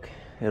last look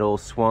at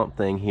old Swamp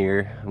Thing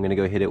here. I'm going to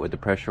go hit it with the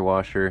pressure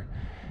washer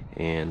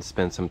and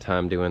spend some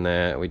time doing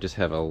that. We just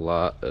have a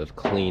lot of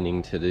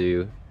cleaning to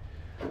do.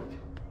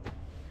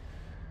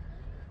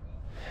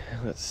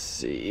 Let's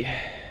see.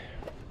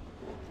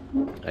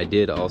 I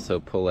did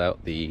also pull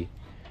out the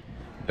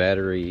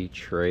battery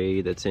tray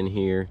that's in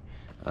here.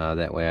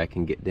 That way I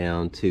can get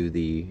down to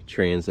the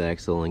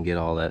transaxle and get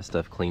all that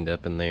stuff cleaned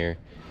up in there.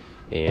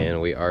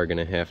 And we are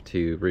gonna have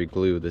to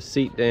re-glue the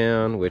seat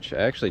down, which I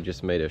actually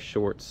just made a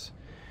shorts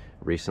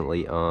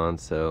recently on,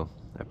 so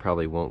I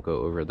probably won't go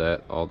over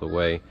that all the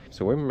way.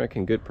 So we're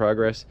making good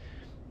progress.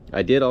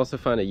 I did also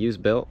find a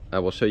used belt. I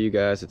will show you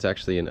guys. It's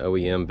actually an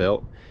OEM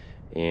belt,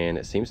 and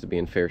it seems to be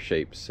in fair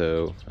shape.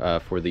 So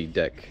for the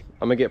deck,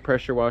 I'm gonna get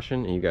pressure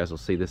washing, and you guys will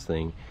see this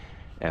thing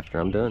after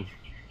I'm done.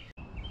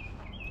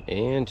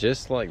 And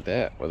just like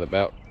that, with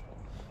about,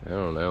 I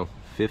don't know,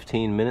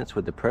 15 minutes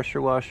with the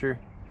pressure washer,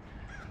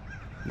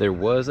 there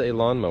was a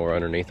lawnmower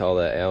underneath all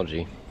that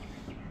algae.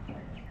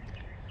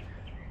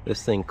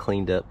 This thing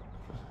cleaned up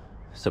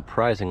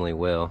surprisingly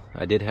well.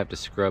 I did have to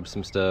scrub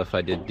some stuff.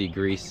 I did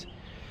degrease,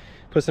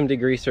 put some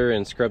degreaser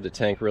and scrub the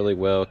tank really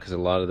well because a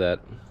lot of that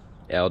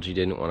algae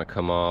didn't want to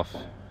come off.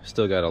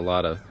 Still got a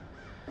lot of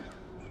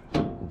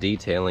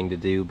detailing to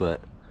do,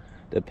 but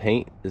the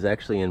paint is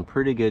actually in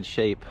pretty good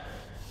shape.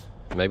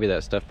 Maybe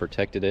that stuff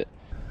protected it.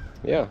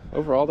 Yeah,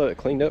 overall though, it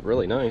cleaned up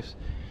really nice.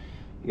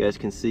 You guys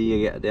can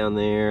see I got down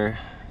there,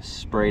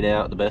 sprayed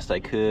out the best I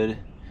could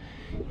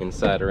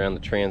inside around the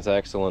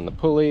transaxle and the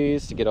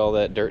pulleys to get all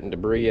that dirt and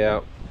debris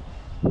out.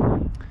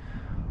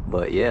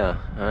 But yeah,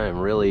 I am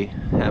really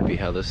happy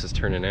how this is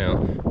turning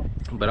out.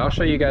 But I'll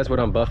show you guys what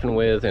I'm buffing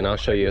with, and I'll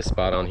show you a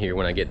spot on here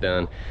when I get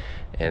done,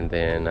 and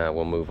then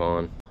we'll move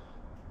on.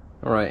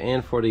 All right,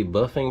 and for the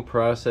buffing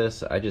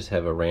process, I just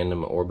have a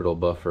random orbital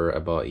buffer I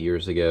bought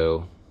years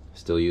ago.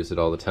 Still use it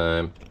all the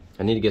time.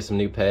 I need to get some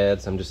new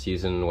pads. I'm just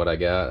using what I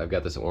got. I've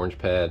got this orange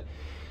pad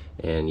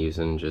and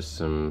using just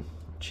some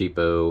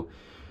cheapo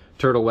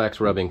turtle wax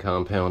rubbing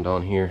compound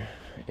on here.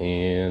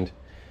 And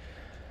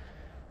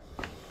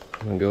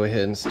I'm gonna go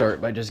ahead and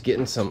start by just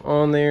getting some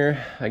on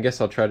there. I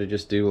guess I'll try to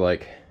just do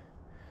like,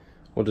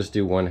 we'll just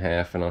do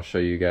 1/2 and I'll show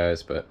you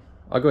guys, but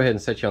I'll go ahead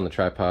and set you on the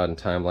tripod and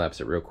time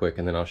lapse it real quick,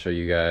 and then I'll show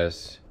you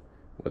guys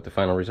what the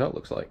final result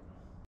looks like.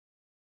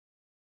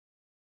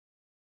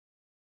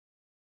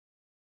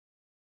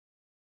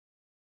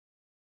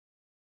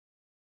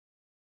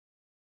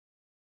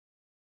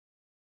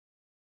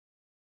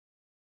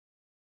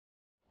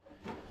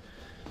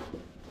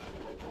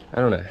 I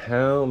don't know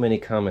how many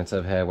comments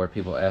I've had where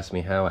people ask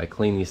me how I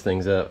clean these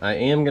things up. I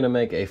am gonna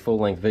make a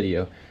full-length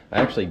video. I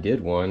actually did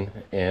one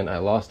and I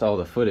lost all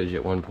the footage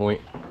at one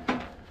point.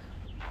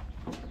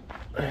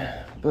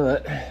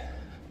 But,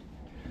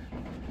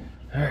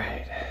 all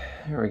right,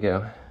 here we go.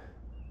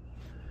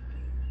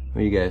 What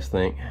do you guys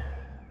think?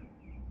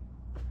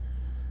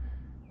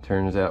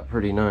 turns out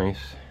pretty nice.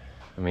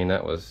 I mean,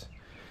 that was,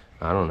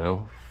 I don't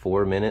know,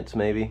 4 minutes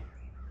maybe.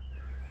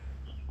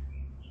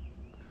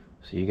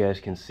 So you guys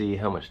can see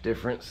how much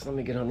difference. Let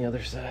me get on the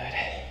other side.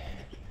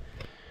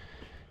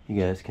 You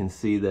guys can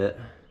see that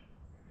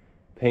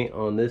paint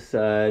on this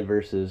side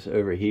versus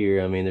over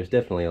here. I mean, there's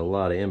definitely a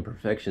lot of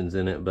imperfections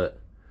in it, but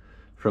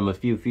from a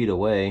few feet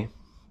away,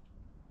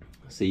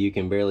 see, you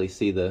can barely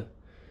see the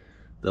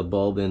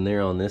bulb in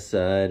there on this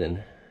side, and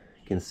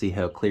you can see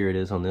how clear it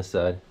is on this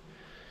side.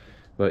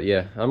 But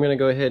yeah, I'm gonna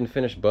go ahead and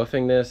finish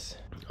buffing this.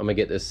 I'm gonna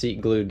get this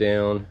seat glued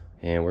down,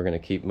 and we're gonna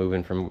keep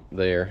moving from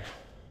there.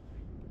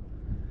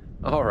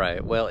 All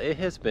right, well, it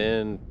has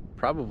been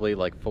probably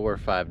like 4 or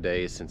 5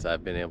 days since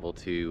I've been able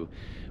to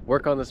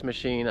work on this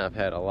machine. I've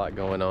had a lot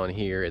going on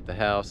here at the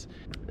house.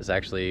 It's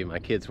actually, my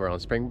kids were on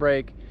spring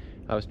break.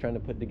 I was trying to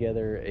put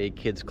together a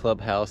kids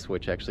clubhouse,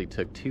 which actually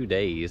took 2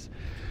 days.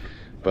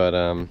 But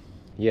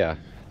yeah,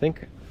 I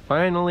think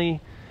finally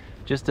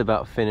just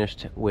about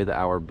finished with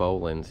our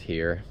Bolens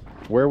here.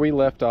 Where we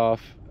left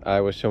off,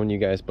 I was showing you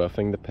guys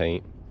buffing the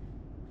paint.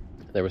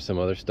 There was some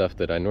other stuff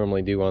that I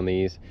normally do on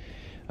these,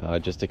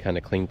 just to kind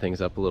of clean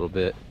things up a little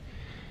bit.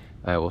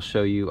 I will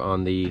show you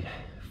on the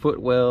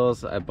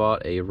footwells. I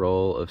bought a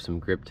roll of some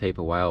grip tape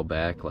a while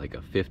back, like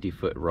a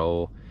 50-foot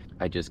roll.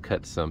 I just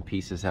cut some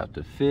pieces out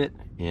to fit,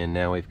 and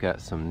now we've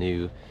got some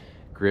new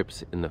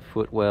grips in the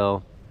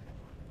footwell.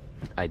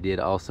 I did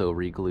also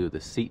re-glue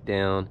the seat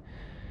down,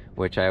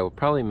 which I will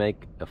probably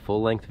make a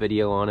full-length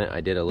video on it.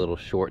 I did a little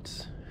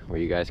shorts where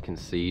you guys can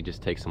see,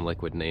 just take some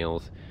liquid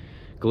nails,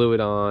 glue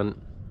it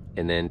on,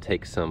 and then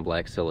take some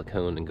black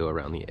silicone and go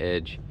around the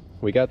edge.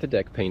 We got the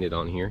deck painted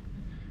on here.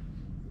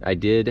 I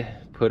did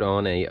put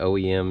on a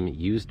OEM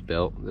used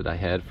belt that I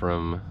had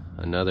from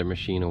another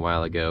machine a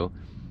while ago,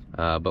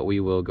 but we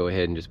will go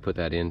ahead and just put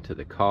that into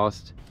the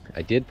cost.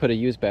 I did put a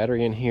used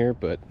battery in here,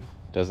 but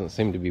doesn't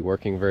seem to be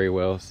working very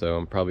well, so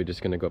I'm probably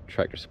just going to go up to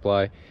Tractor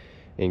Supply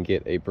and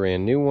get a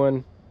brand new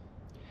one.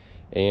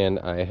 And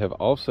I have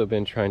also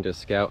been trying to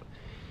scout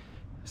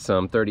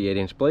some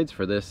 38-inch blades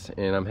for this,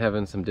 and I'm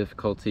having some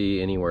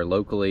difficulty anywhere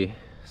locally,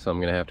 so I'm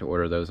going to have to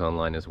order those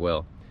online as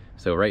well.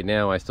 So right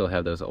now I still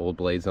have those old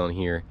blades on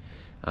here.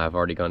 I've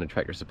already gone to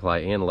Tractor Supply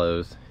and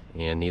Lowe's,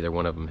 and neither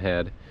one of them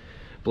had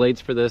blades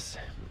for this,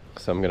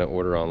 so I'm going to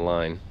order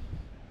online.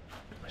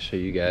 I'll show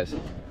you guys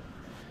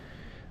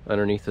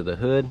underneath of the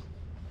hood.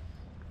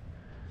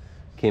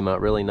 Came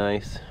out really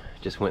nice.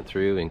 Just went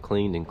through and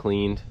cleaned and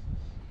cleaned.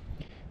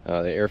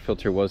 The air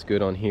filter was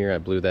good on here. I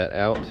blew that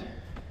out.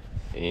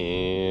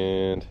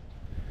 And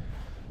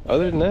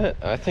other than that,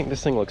 I think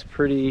this thing looks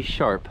pretty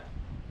sharp.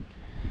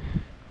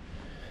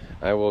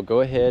 I will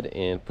go ahead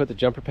and put the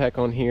jumper pack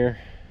on here,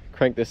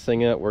 crank this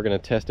thing up. We're going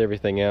to test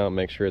everything out,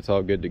 make sure it's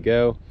all good to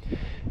go,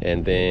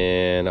 and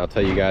then I'll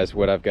tell you guys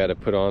what I've got to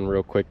put on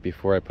real quick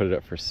before I put it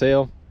up for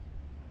sale,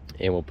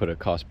 and we'll put a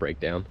cost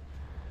breakdown.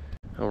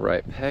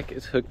 Alright, pack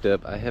is hooked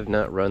up. I have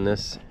not run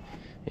this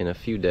in a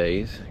few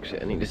days.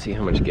 Actually, I need to see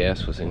how much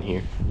gas was in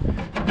here.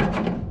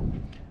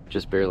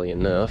 Just barely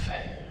enough.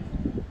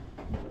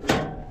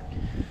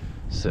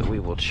 So we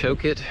will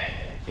choke it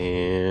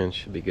and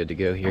should be good to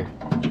go here.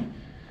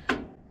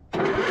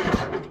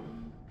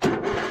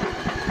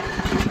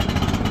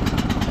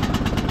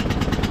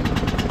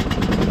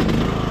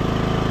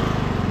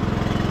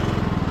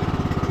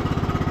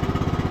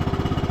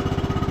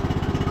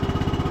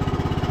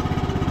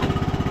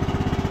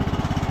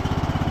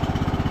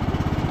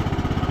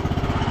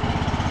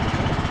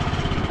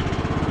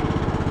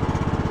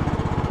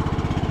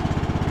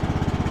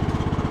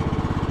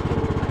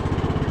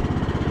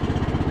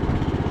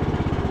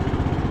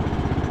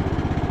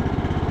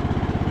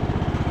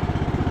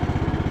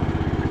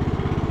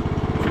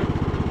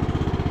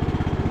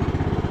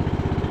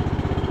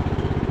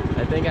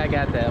 I think I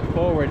got the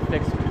forward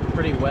fixed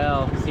pretty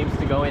well. Seems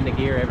to go into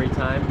gear every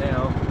time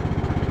now.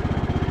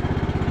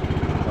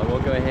 So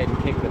we'll go ahead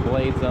and kick the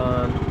blades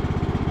on.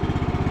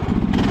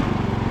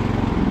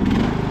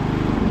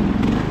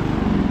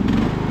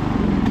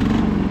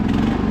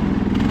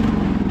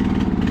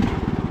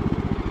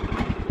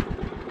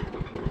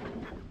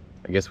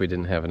 I guess we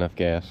didn't have enough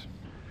gas.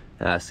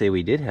 I say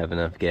we did have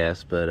enough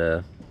gas,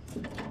 but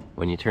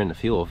when you turn the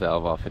fuel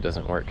valve off, it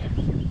doesn't work.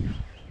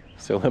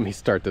 So let me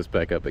start this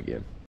back up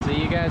again. So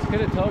you guys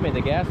could have told me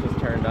the gas was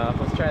turned off.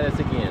 Let's try this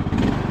again.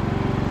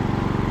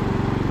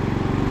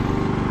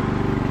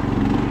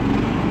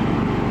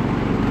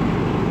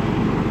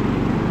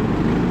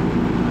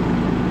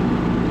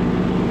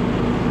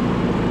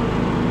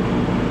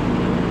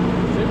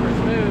 Super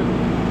smooth.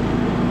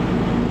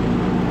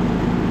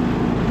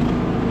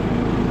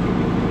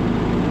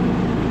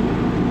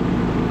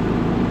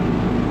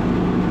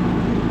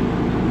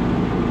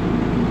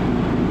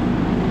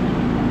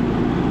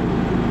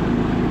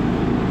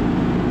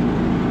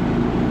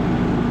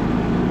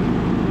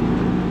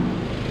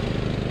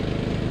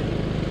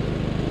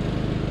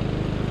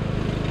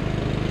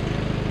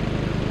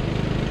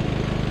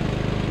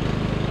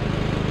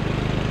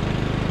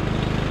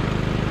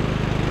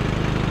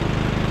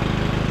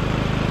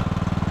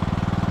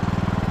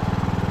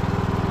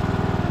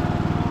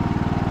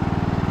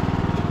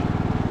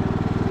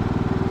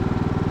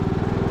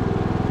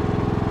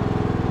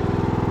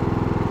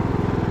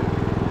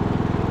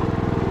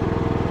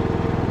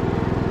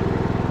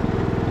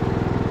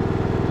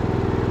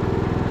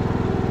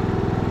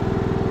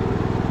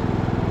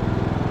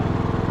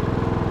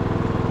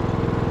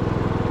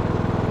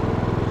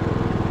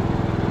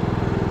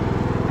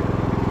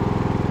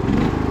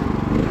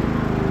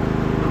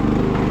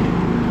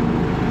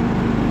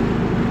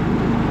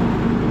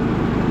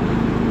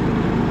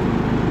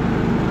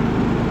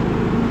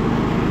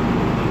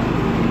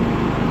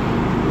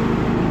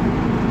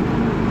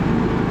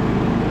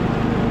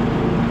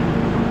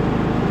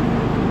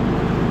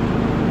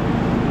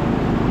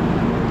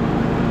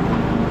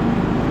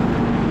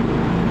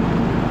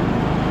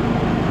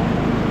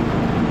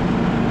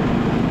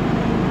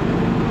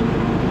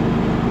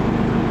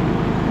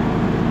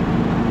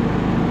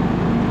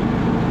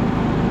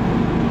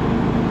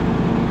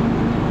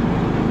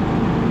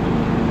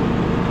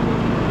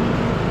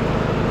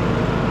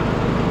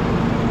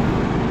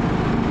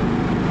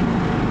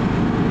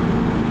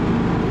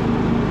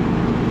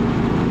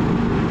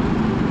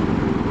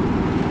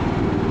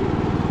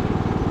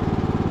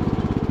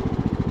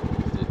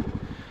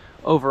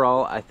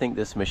 overall, I think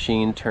this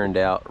machine turned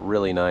out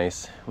really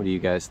nice. What do you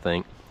guys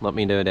think? Let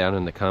me know down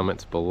in the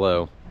comments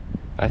below.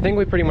 I think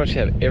we pretty much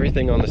have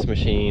everything on this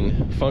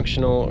machine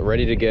functional,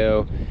 ready to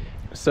go.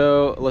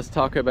 So let's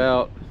talk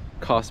about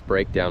cost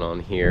breakdown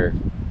on here.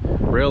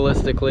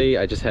 Realistically,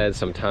 I just had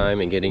some time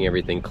in getting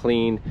everything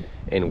clean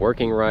and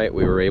working right.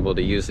 We were able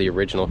to use the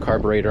original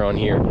carburetor on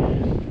here.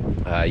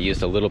 I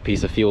used a little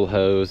piece of fuel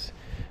hose,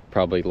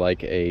 probably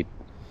like a,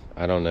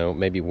 I don't know,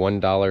 maybe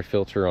 $1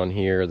 filter on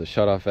here, the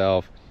shutoff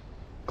valve.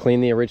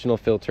 Clean the original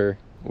filter.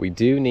 We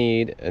do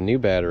need a new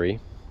battery,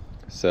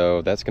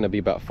 so that's going to be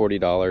about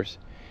 $40.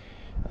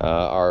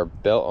 Our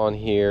belt on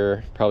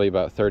here, probably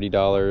about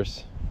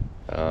 $30.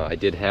 I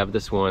did have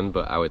this one,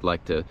 but I would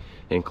like to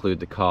include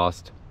the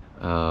cost,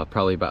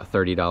 probably about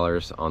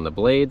 $30 on the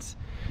blades.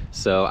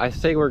 So I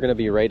say we're going to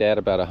be right at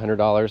about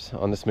 $100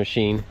 on this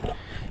machine,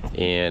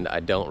 and I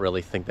don't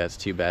really think that's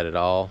too bad at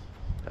all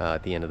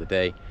at the end of the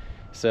day.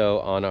 So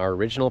on our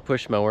original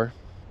push mower,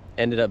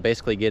 ended up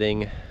basically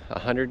getting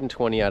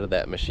 120 out of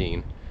that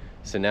machine.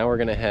 So now we're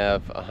going to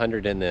have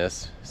 100 in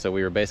this, so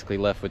we were basically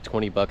left with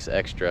 20 bucks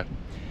extra.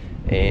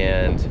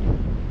 And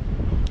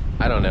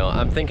I don't know,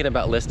 I'm thinking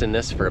about listing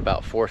this for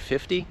about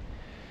 $450.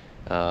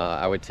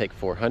 I would take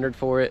 $400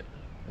 for it.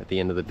 At the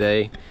end of the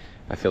day,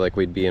 I feel like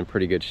we'd be in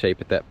pretty good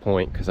shape at that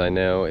point, because I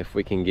know if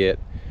we can get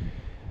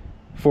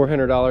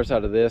 $400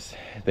 out of this,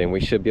 then we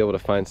should be able to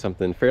find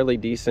something fairly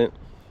decent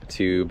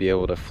to be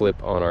able to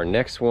flip on our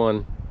next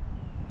one.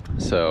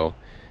 So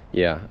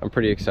yeah, I'm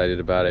pretty excited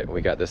about it.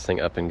 We got this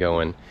thing up and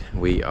going.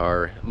 We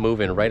are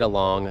moving right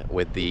along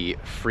with the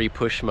free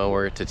push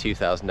mower to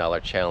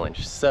 $2,000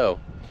 challenge. So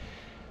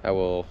I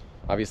will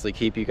obviously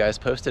keep you guys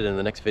posted in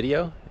the next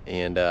video,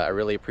 and I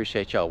really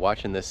appreciate y'all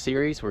watching this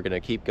series. We're gonna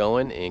keep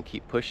going and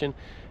keep pushing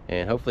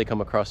and hopefully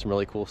come across some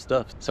really cool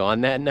stuff. So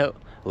on that note,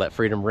 let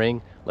freedom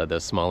ring, let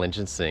those small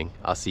engines sing.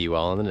 I'll see you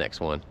all in the next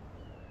one.